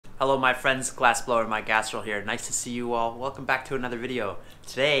Hello my friends, GlassBlower, Mike Astral here. Nice to see you all. Welcome back to another video.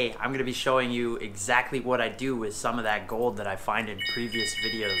 Today I'm going to be showing you exactly what I do with some of that gold that I find in previous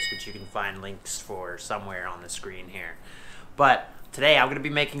videos, which you can find links for somewhere on the screen here. But today I'm going to be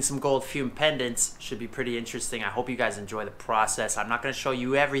making some gold fume pendants. Should be pretty interesting. I hope you guys enjoy the process. I'm not going to show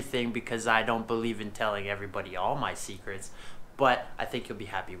you everything because I don't believe in telling everybody all my secrets, but I think you'll be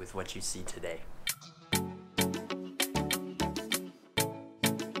happy with what you see today.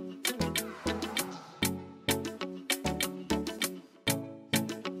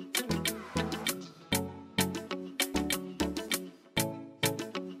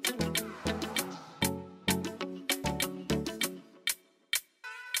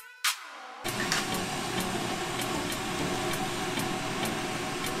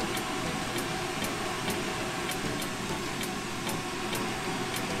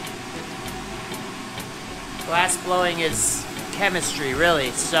 Glass blowing is chemistry,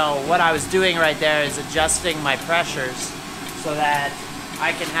 really. So what I was doing right there is adjusting my pressures so that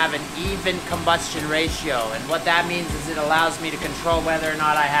I can have an even combustion ratio. And what that means is it allows me to control whether or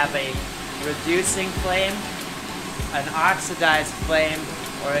not I have a reducing flame, an oxidized flame,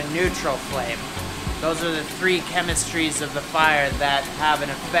 or a neutral flame. Those are the three chemistries of the fire that have an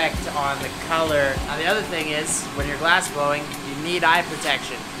effect on the color. Now the other thing is, when you're glass blowing, you need eye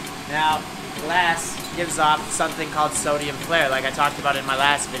protection. Now, glass gives off something called sodium flare, like I talked about in my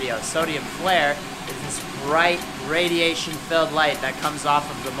last video. Sodium flare is this bright radiation-filled light that comes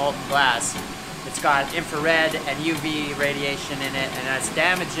off of the molten glass. It's got infrared and UV radiation in it, and that's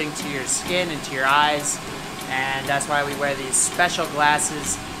damaging to your skin and to your eyes, and that's why we wear these special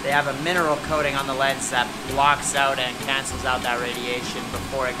glasses. They have a mineral coating on the lens that blocks out and cancels out that radiation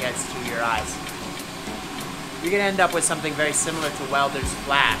before it gets to your eyes. You're gonna end up with something very similar to welder's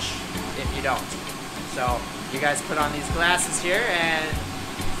flash if you don't. So you guys put on these glasses here and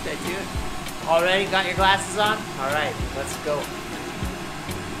stay tuned. Already got your glasses on? Alright, let's go.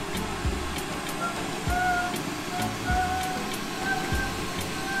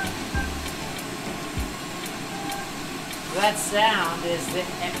 That sound is the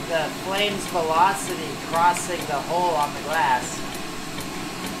flame's velocity crossing the hole on the glass.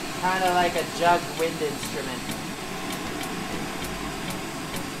 Kind of like a jug wind instrument.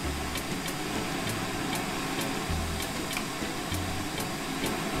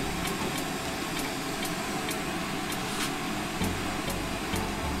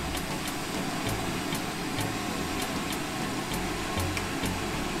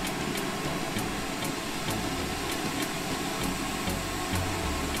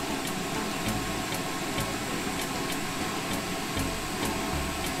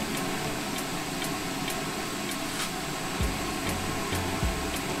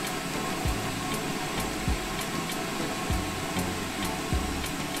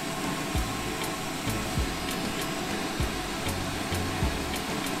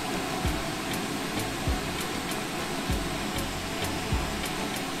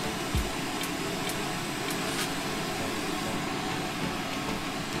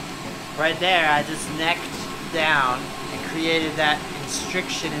 Right there, I just necked down and created that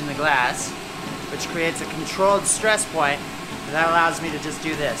constriction in the glass, which creates a controlled stress point, and that allows me to just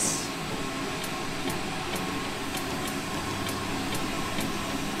do this.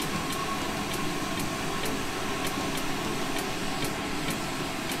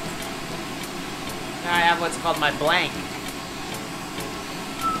 Now I have what's called my blank.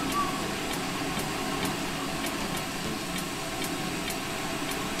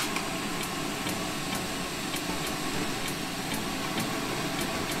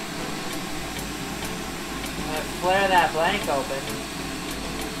 Flare that blank open.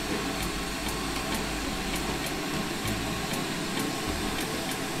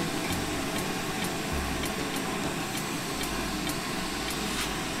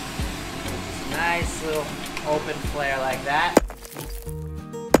 Nice little open flare like that.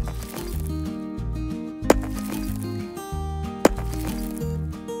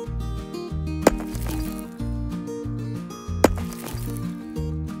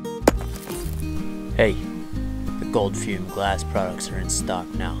 Hey. Gold Fume glass products are in stock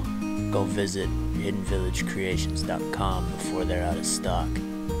now. Go visit hiddenvillagecreations.com before they're out of stock.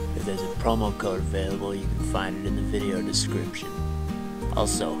 If there's a promo code available, you can find it in the video description.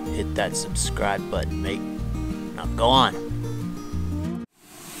 Also, hit that subscribe button, mate. Now go on.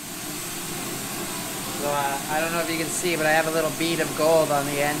 So I don't know if you can see, but I have a little bead of gold on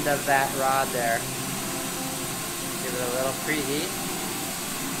the end of that rod there. Give it a little preheat.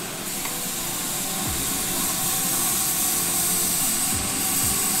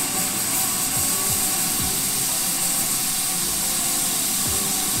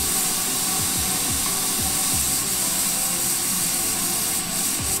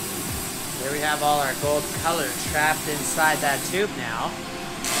 have all our gold color trapped inside that tube now.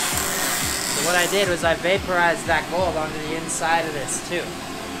 So what I did was I vaporized that gold onto the inside of this tube.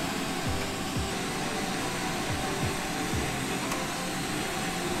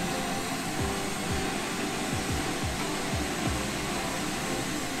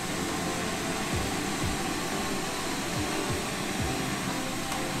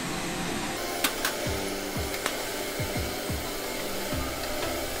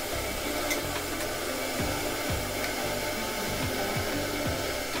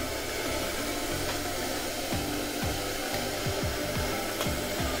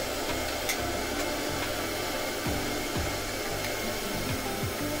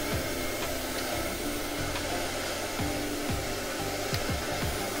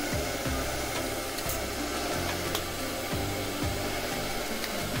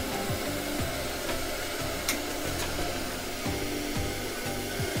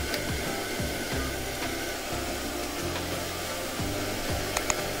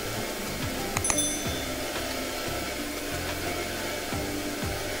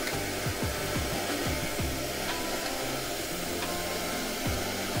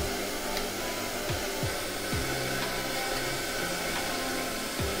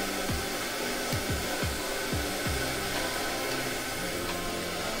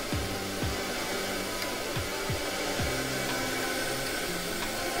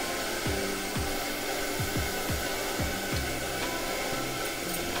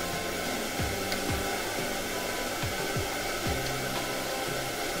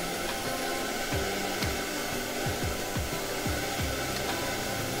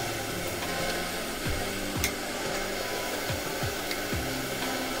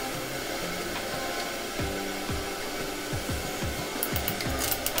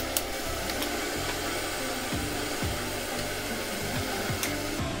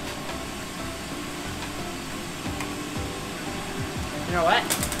 You know what?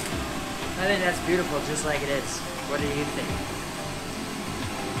 I think that's beautiful just like it is. What do you think?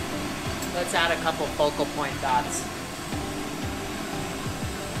 Let's add a couple focal point dots.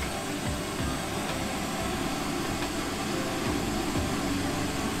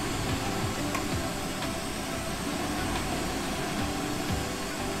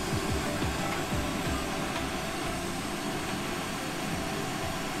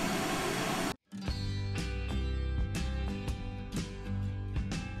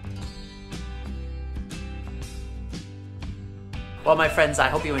 Well, my friends, I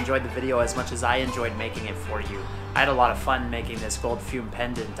hope you enjoyed the video as much as I enjoyed making it for you. I had a lot of fun making this gold fume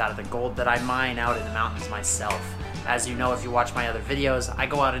pendant out of the gold that I mine out in the mountains myself. As you know, if you watch my other videos, I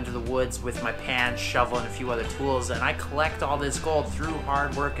go out into the woods with my pan, shovel, and a few other tools, and I collect all this gold through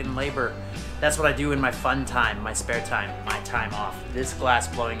hard work and labor. That's what I do in my fun time, my spare time, my time off. This glass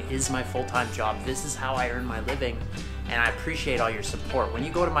blowing is my full-time job. This is how I earn my living, and I appreciate all your support. When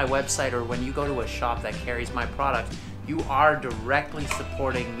you go to my website or when you go to a shop that carries my product, you are directly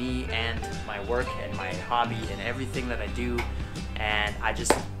supporting me and my work and my hobby and everything that I do, and I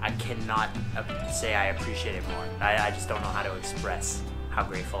cannot say I appreciate it more. I just don't know how to express how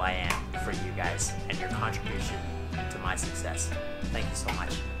grateful I am for you guys and your contribution to my success. Thank you so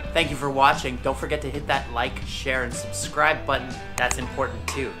much. Thank you for watching. Don't forget to hit that like, share, and subscribe button. That's important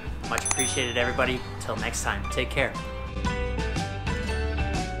too. Much appreciated, everybody. Till next time, take care.